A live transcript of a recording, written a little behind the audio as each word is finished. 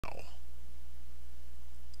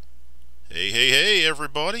Hey,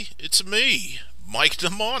 everybody, it's me,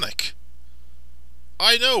 MikeNnemonic.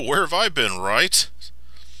 I know, where have I been, right?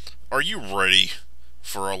 Are you ready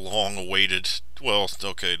for a long-awaited, well,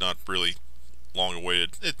 okay, not really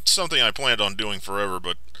long-awaited. It's something I planned on doing forever,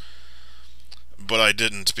 but I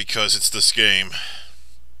didn't because it's this game.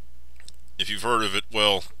 If you've heard of it,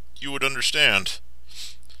 well, you would understand.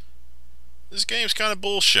 This game's kind of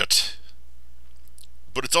bullshit.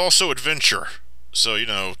 But it's also adventure. So, you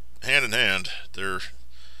know, hand in hand, they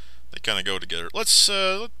kind of go together. Let's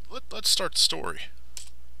start the story.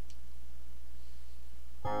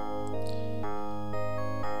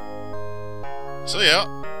 So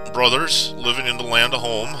yeah, brothers living in the land of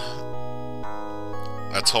home.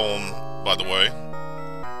 That's home, by the way.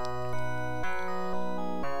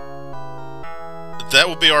 That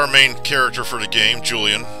will be our main character for the game,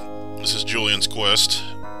 Julian. This is Julian's quest.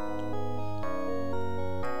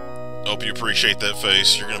 Hope you appreciate that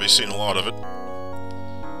face. You're going to be seeing a lot of it.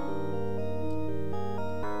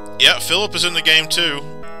 Yeah, Philip is in the game too.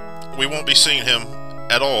 We won't be seeing him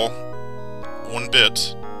at all. One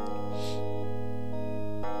bit.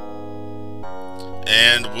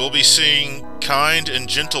 And we'll be seeing kind and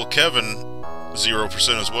gentle Kevin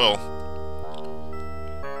 0% as well.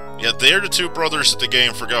 Yeah, they're the two brothers that the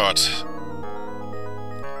game forgot.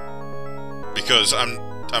 Because I'm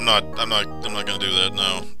not gonna do that,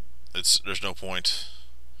 no. There's no point.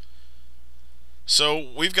 So,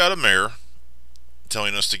 we've got a mayor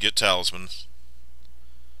telling us to get talismans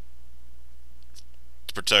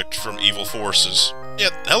to protect from evil forces.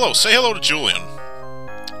 Yeah, hello, say hello to Julian.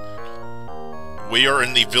 We are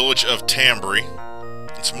in the village of Tambry.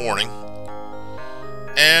 It's morning.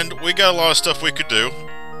 And we got a lot of stuff we could do.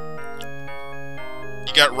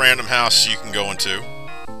 You got random houses you can go into.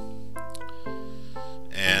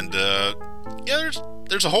 And, yeah,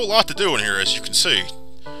 there's a whole lot to do in here, as you can see.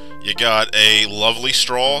 You got a lovely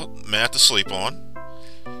straw mat to sleep on.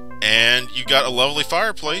 And you got a lovely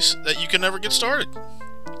fireplace that you can never get started.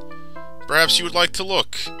 Perhaps you would like to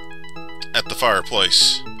look at the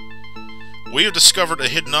fireplace. We have discovered a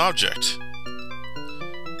hidden object.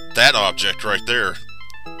 That object right there.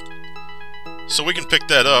 So we can pick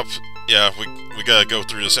that up. Yeah, we gotta go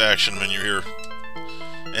through this action menu here.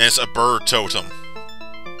 And it's a bird totem.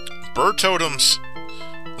 Bird totems,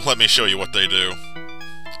 let me show you what they do.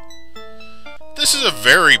 This is a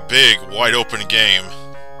very big, wide open game.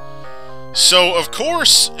 So, of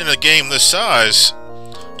course, in a game this size,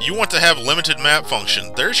 you want to have limited map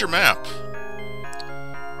function. There's your map.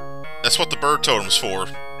 That's what the bird totem's for.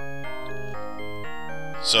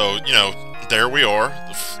 So, you know, there we are,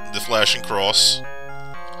 the flashing cross.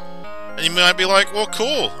 And you might be like, well,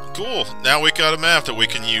 cool. Now we got a map that we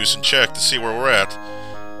can use and check to see where we're at.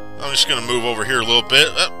 I'm just gonna move over here a little bit.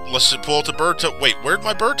 Let's just pull out the bird totem. Wait, where'd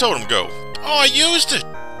my bird totem go? Oh, I used it!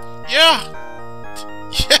 Yeah!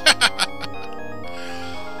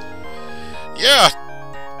 Yeah!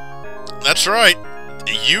 That's right.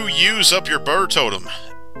 You use up your bird totem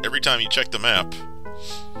every time you check the map.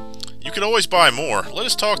 You could always buy more. Let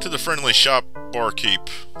us talk to the friendly shop barkeep.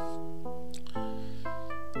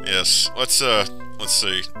 Yes, let's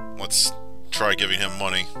see. Let's try giving him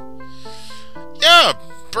money. Yeah!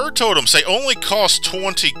 Bird totems, they only cost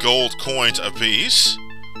 20 gold coins apiece.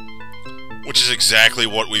 Which is exactly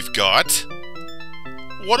what we've got.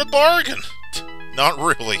 What a bargain! Not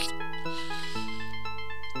really.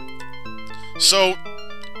 So,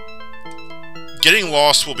 getting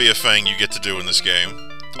lost will be a thing you get to do in this game.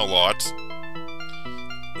 A lot.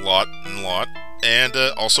 And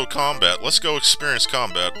also combat. Let's go experience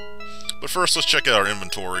combat. But first, let's check out our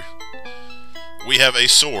inventory. We have a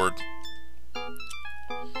sword.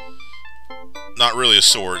 Not really a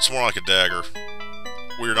sword, it's more like a dagger.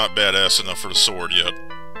 We're not badass enough for the sword yet.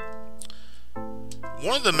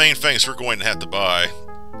 One of the main things we're going to have to buy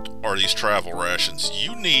are these travel rations.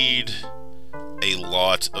 You need a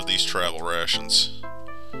lot of these travel rations.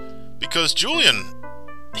 Because Julian,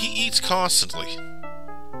 he eats constantly.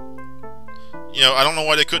 You know, I don't know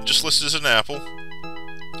why they couldn't just list it as an apple.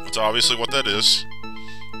 That's obviously what that is.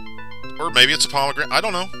 Or maybe it's a pomegranate, I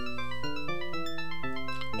don't know.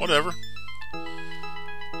 Whatever.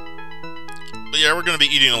 But yeah, we're going to be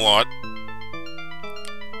eating a lot.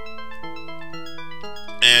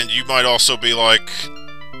 And you might also be like,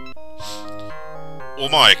 well,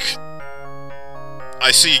 Mike,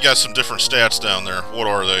 I see you got some different stats down there. What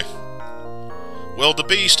are they? Well, the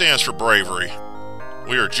B stands for bravery.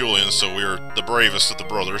 We are Julian, so we are the bravest of the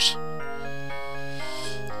brothers.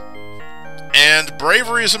 And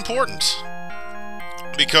bravery is important.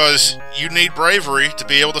 Because you need bravery to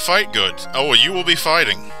be able to fight good. Oh, you will be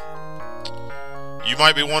fighting. You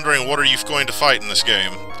might be wondering, what are you going to fight in this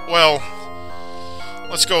game? Well,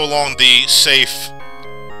 let's go along the safe,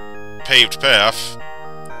 paved path,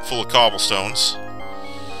 full of cobblestones.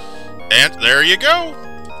 And there you go!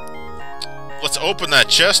 Let's open that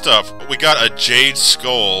chest up. We got a jade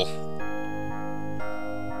skull.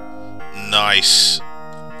 Nice.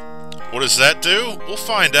 What does that do? We'll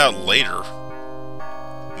find out later.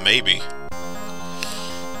 Maybe.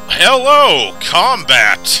 Hello,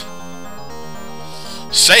 combat!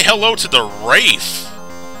 Say hello to the Wraith!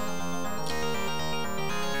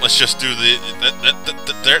 Let's just do the...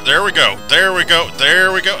 There we go. There we go.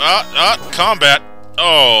 There we go. Combat.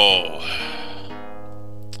 Oh.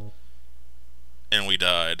 And we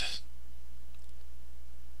died.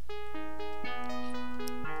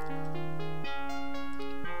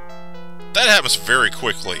 That happens very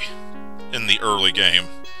quickly in the early game.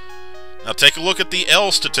 Now take a look at the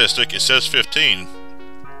L statistic. It says 15.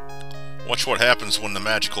 Watch what happens when the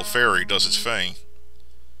magical fairy does its thing.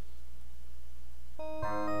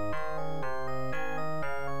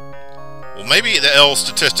 Well, maybe the L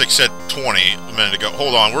statistic said 20 a minute ago.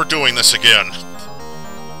 Hold on, we're doing this again.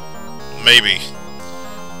 Maybe.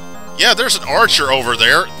 Yeah, there's an archer over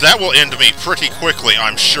there. That will end me pretty quickly,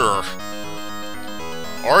 I'm sure.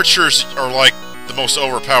 Archers are like the most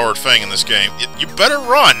overpowered thing in this game. You better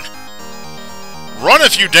run! Run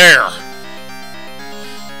if you dare!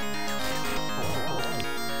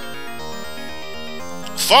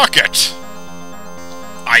 Fuck it!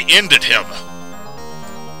 I ended him.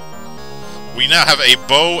 We now have a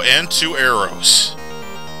bow and 2 arrows.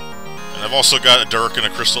 And I've also got a dirk and a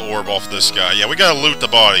crystal orb off this guy. Yeah, we gotta loot the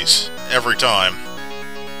bodies every time.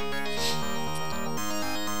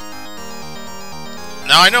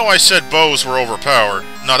 Now, I know I said bows were overpowered.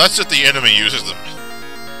 No, that's if the enemy uses them.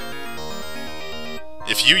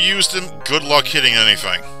 If you use them, good luck hitting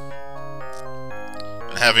anything.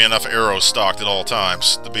 And having enough arrows stocked at all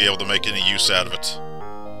times to be able to make any use out of it.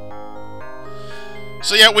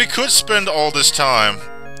 So yeah, we could spend all this time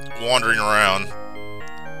wandering around,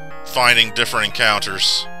 finding different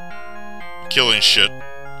encounters, killing shit,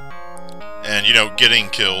 and, you know, getting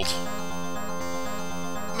killed.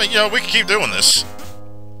 I mean, you know, we can keep doing this.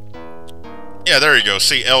 Yeah, there you go.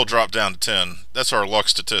 See, L dropped down to 10. That's our luck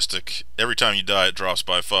statistic. Every time you die, it drops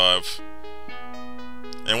by 5.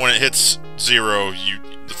 And when it hits 0,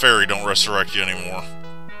 the fairy don't resurrect you anymore.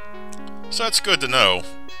 So that's good to know.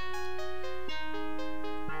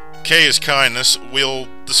 K is kindness. We'll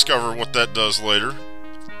discover what that does later.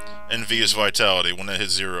 And V is vitality. When it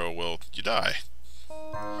hits 0, well, you die.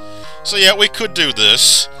 So yeah, we could do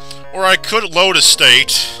this. Or I could load a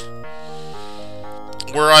state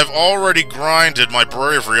where I've already grinded my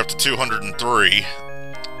bravery up to 203.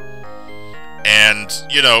 And,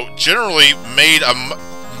 you know, generally made a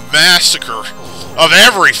massacre of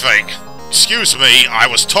everything. Excuse me, I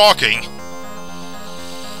was talking.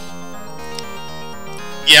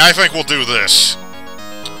 Yeah, I think we'll do this.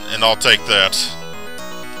 And I'll take that.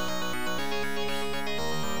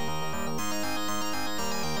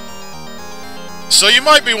 So you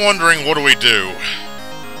might be wondering, what do we do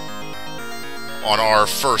on our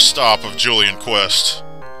first stop of Julian Quest?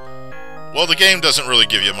 Well, the game doesn't really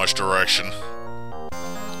give you much direction.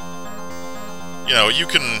 You know, you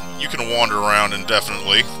can wander around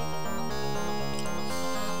indefinitely.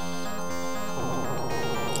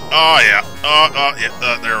 Oh yeah,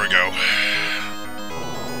 yeah, there we go.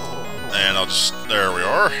 And I'll just, there we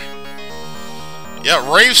are.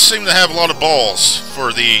 Yeah, Wraiths seem to have a lot of balls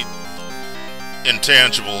for the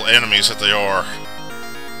intangible enemies that they are.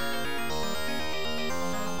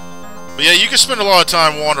 But yeah, you can spend a lot of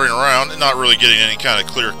time wandering around and not really getting any kind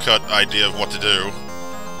of clear-cut idea of what to do.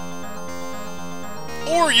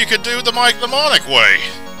 Or you could do the MikeNnemonic way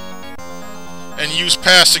and use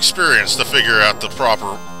past experience to figure out the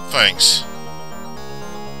proper things.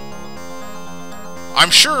 I'm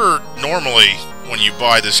sure normally when you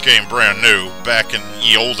buy this game brand new, back in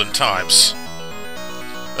ye olden times,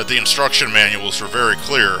 that the instruction manuals were very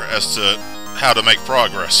clear as to how to make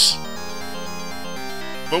progress.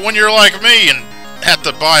 But when you're like me and have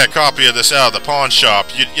to buy a copy of this out of the pawn shop,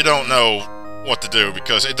 you don't know what to do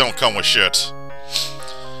because it don't come with shit.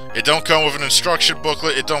 It don't come with an instruction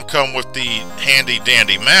booklet, it don't come with the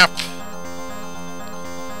handy-dandy map.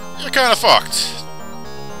 You're kinda fucked.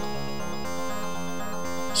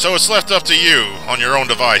 So it's left up to you, on your own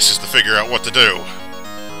devices, to figure out what to do.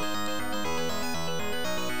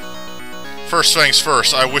 First things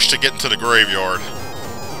first, I wish to get into the graveyard.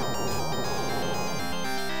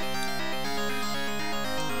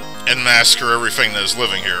 And massacre everything that is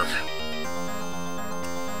living here.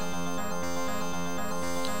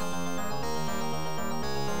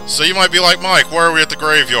 So you might be like, Mike, why are we at the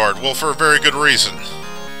graveyard? Well, for a very good reason.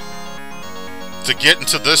 To get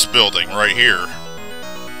into this building right here.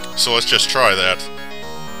 So let's just try that.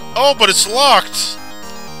 Oh, but it's locked!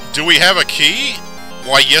 Do we have a key?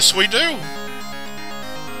 Why, yes we do.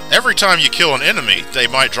 Every time you kill an enemy, they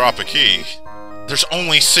might drop a key. There's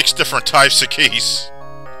only 6 different types of keys.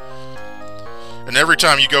 And every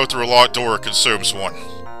time you go through a locked door, it consumes one.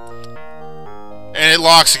 And it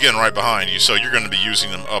locks again right behind you, so you're going to be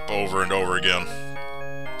using them up over and over again.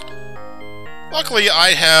 Luckily,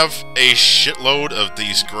 I have a shitload of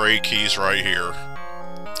these gray keys right here.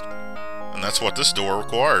 And that's what this door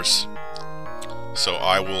requires. So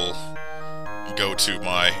I will go to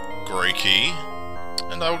my gray key,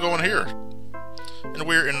 and I will go in here. And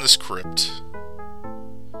we're in this crypt.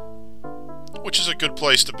 Which is a good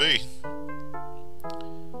place to be.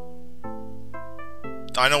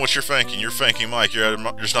 I know what you're thinking. You're thinking, Mike,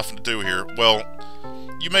 there's nothing to do here. Well,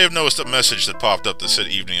 you may have noticed a message that popped up that said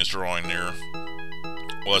evening is drawing near.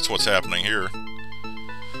 Well, that's what's happening here.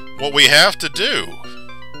 What we have to do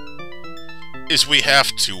is we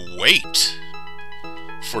have to wait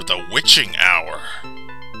for the witching hour,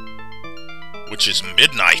 which is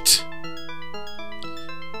midnight.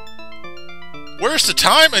 Where's the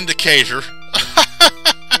time indicator?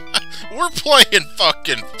 We're playing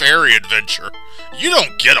fucking Faery Adventure. You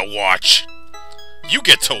don't get a watch. You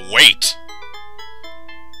get to wait.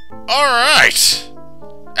 Alright.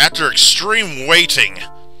 After extreme waiting,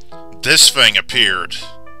 this thing appeared.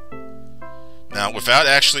 Now, without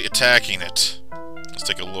actually attacking it, let's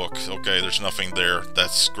take a look. Okay, there's nothing there.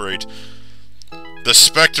 That's great. The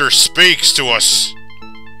Spectre speaks to us.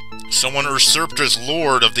 Someone usurped as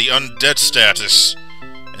Lord of the Undead status,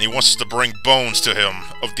 and he wants us to bring bones to him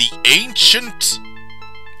of the ancient...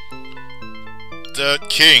 the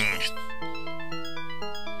king.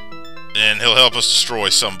 And he'll help us destroy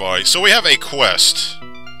somebody. So we have a quest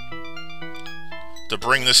to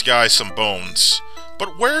bring this guy some bones.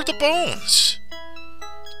 But where are the bones?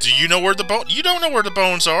 Do you know where the bones... You don't know where the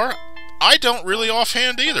bones are. I don't really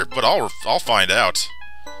offhand either, but I'll find out.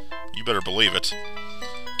 You better believe it.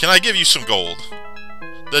 Can I give you some gold?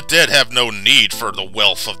 The dead have no need for the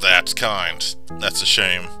wealth of that kind. That's a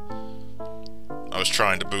shame. I was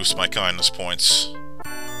trying to boost my kindness points.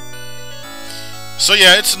 So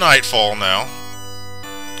yeah, it's nightfall now.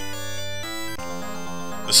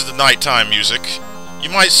 This is the nighttime music. You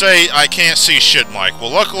might say, I can't see shit, Mike. Well,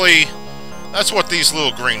 luckily, that's what these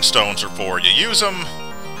little green stones are for. You use them...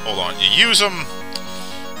 Hold on. You use them...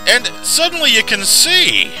 and suddenly you can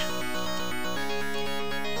see!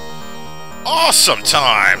 Awesome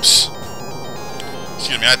times!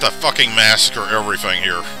 Excuse me, I have to fucking massacre everything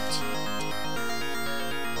here.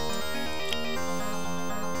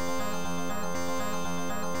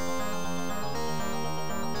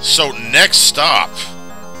 So next stop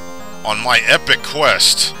on my epic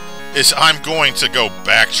quest is I'm going to go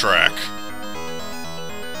backtrack.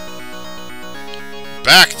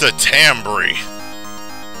 Back to Tambry.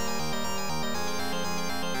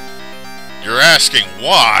 You're asking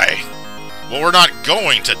why? Well, we're not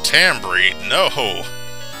going to Tambry, no.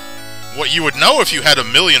 What you would know if you had a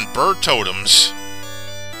million bird totems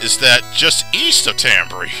is that just east of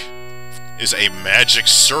Tambry is a magic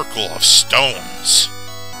circle of stones.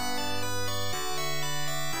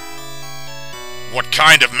 What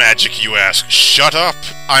kind of magic, you ask? Shut up!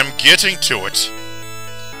 I'm getting to it.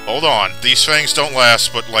 Hold on, these things don't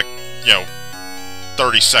last but, like,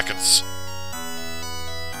 30 seconds.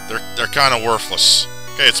 They're kind of worthless.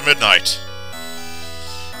 Okay, it's midnight.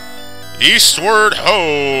 Eastward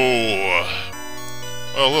ho!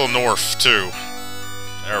 Well, a little north, too.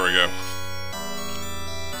 There we go.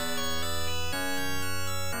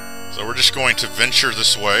 So we're just going to venture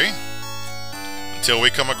this way until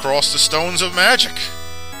we come across the Stones of Magic.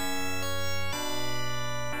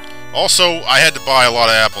 Also, I had to buy a lot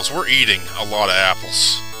of apples. We're eating a lot of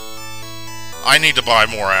apples. I need to buy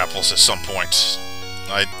more apples at some point.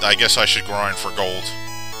 I guess I should grind for gold.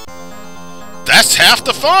 That's half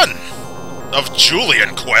the fun of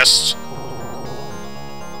Julian quests.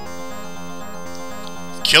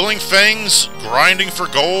 Killing things, grinding for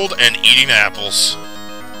gold, and eating apples.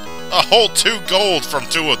 A whole 2 gold from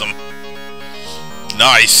 2 of them.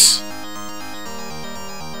 Nice.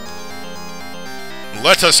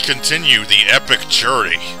 Let us continue the epic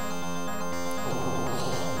journey.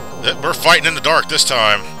 We're fighting in the dark this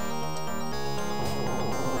time.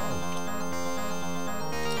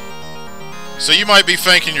 So you might be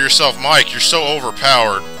thinking to yourself, Mike, you're so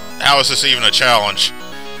overpowered. How is this even a challenge?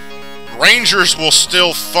 Rangers will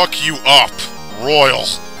still fuck you up, royal.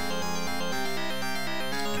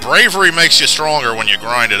 Bravery makes you stronger when you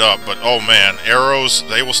grind it up, but oh man, arrows,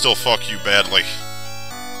 they will still fuck you badly.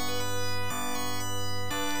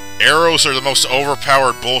 Arrows are the most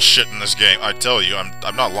overpowered bullshit in this game. I tell you,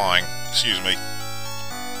 I'm not lying. Excuse me.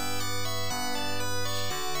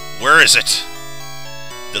 Where is it?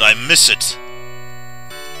 Did I miss it?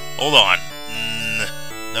 Hold on.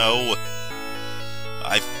 No.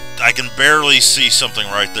 I can barely see something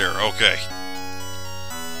right there. Okay.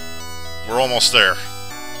 We're almost there.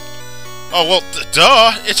 Oh, well,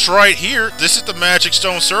 duh! It's right here. This is the Magic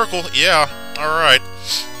Stone Circle. Yeah, alright.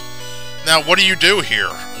 Now, what do you do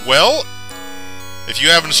here? Well, if you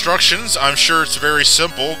have instructions, I'm sure it's very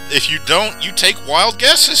simple. If you don't, you take wild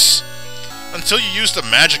guesses. Until you use the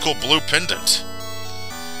magical blue pendant.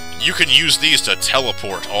 You can use these to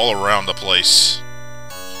teleport all around the place.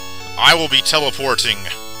 I will be teleporting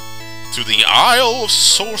to the Isle of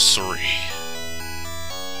Sorcery.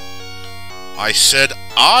 I said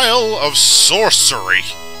Isle of Sorcery.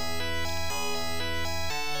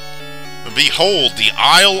 Behold, the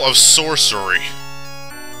Isle of Sorcery.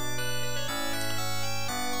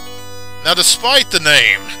 Now, despite the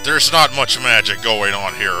name, there's not much magic going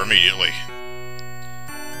on here immediately.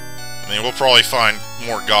 I mean, we'll probably find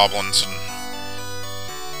more goblins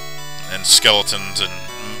and skeletons and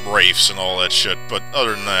wraiths and all that shit, but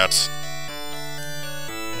other than that,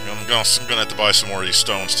 I'm gonna have to buy some more of these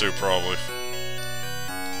stones too, probably.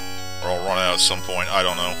 Or I'll run out at some point, I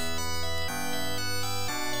don't know.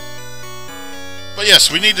 But yes,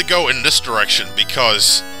 we need to go in this direction,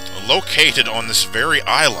 because located on this very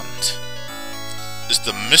island is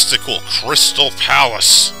the mystical Crystal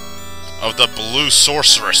Palace of the Blue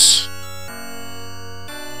Sorceress.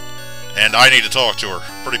 And I need to talk to her,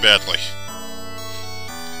 pretty badly.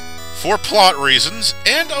 For plot reasons,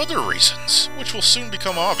 and other reasons, which will soon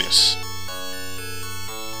become obvious.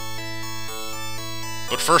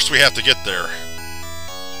 But first we have to get there.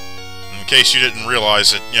 In case you didn't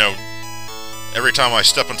realize it, you know, every time I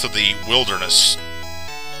step into the wilderness,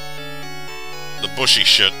 the bushy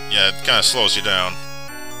shit, yeah, it kind of slows you down.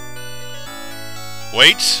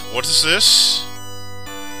 Wait, what is this?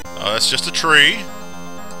 That's just a tree.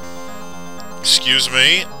 Excuse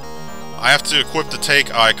me. I have to equip the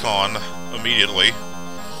take icon immediately.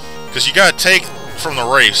 Because you gotta take from the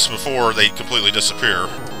wraiths before they completely disappear.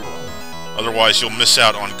 Otherwise you'll miss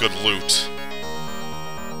out on good loot.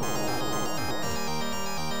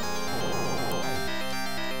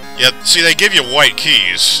 Yeah, see, they give you white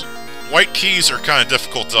keys. White keys are kind of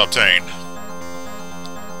difficult to obtain.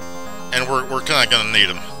 And we're kind of gonna need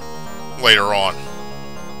them later on.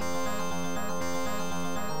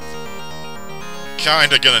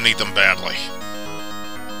 Kinda gonna need them badly.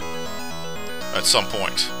 At some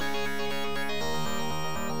point.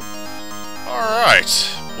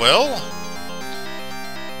 Alright, well,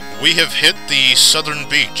 we have hit the southern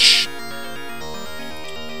beach.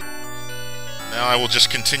 Now I will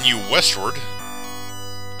just continue westward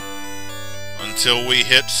until we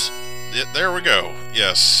hit... There we go,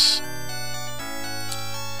 yes.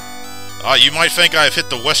 You might think I've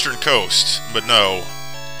hit the western coast, but no.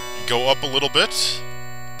 Go up a little bit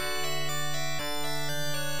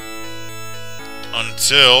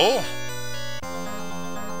until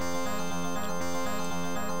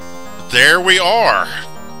there we are.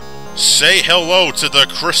 Say hello to the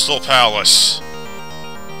Crystal Palace.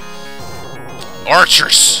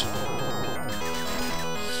 Archers.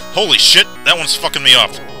 Holy shit, that one's fucking me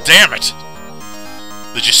up. Damn it.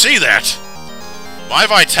 Did you see that? My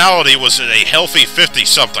vitality was at a healthy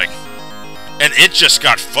 50-something. And it just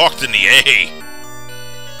got fucked in the A.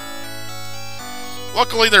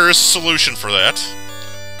 Luckily, there is a solution for that.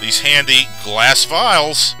 These handy glass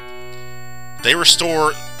vials, they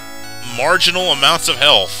restore marginal amounts of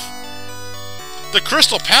health. The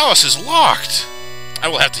Crystal Palace is locked. I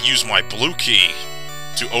will have to use my blue key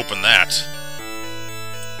to open that.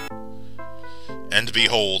 And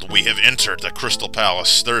behold, we have entered the Crystal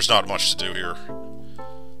Palace. There's not much to do here.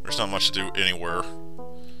 There's not much to do anywhere.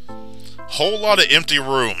 Whole lot of empty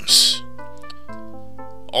rooms.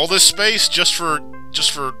 All this space just for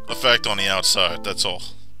effect on the outside, that's all.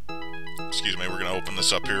 Excuse me, we're gonna open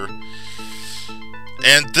this up here.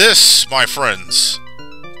 And this, my friends,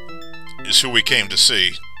 is who we came to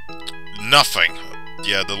see. Nothing.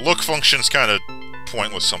 Yeah, the look function's kinda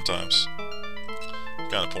pointless sometimes.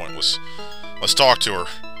 Kinda pointless. Let's talk to her.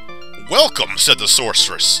 Welcome, said the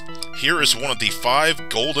sorceress. Here is one of the 5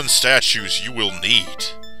 golden statues you will need.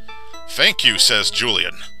 Thank you, says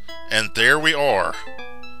Julian. And there we are.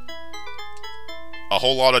 A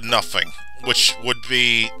whole lot of nothing. Which would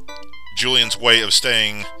be Julian's way of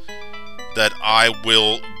saying that I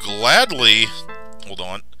will gladly... Hold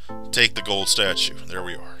on. take the gold statue. There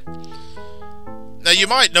we are. Now you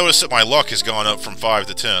might notice that my luck has gone up from 5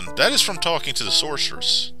 to 10. That is from talking to the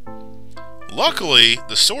sorceress. Luckily,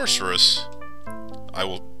 the sorceress... I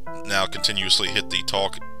will now continuously hit the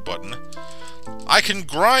talk button. I can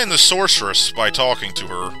grind the sorceress by talking to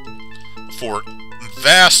her for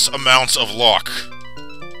vast amounts of luck.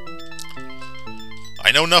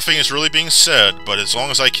 I know nothing is really being said, but as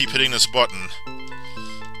long as I keep hitting this button,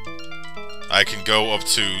 I can go up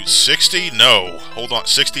to 60? No. Hold on.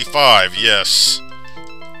 65, yes.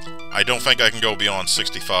 I don't think I can go beyond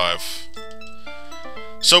 65.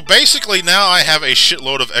 So basically now I have a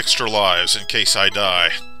shitload of extra lives in case I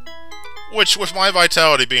die. Which, with my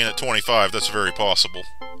vitality being at 25, that's very possible.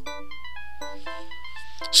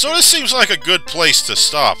 So this seems like a good place to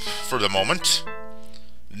stop for the moment.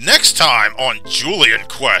 Next time on Julian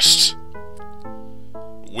Quest,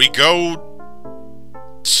 we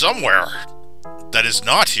go somewhere that is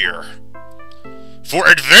not here for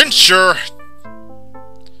adventure.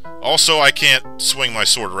 Also, I can't swing my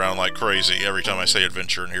sword around like crazy every time I say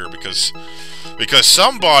adventure in here because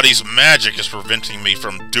somebody's magic is preventing me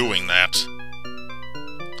from doing that.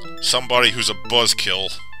 Somebody who's a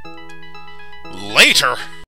buzzkill. Later!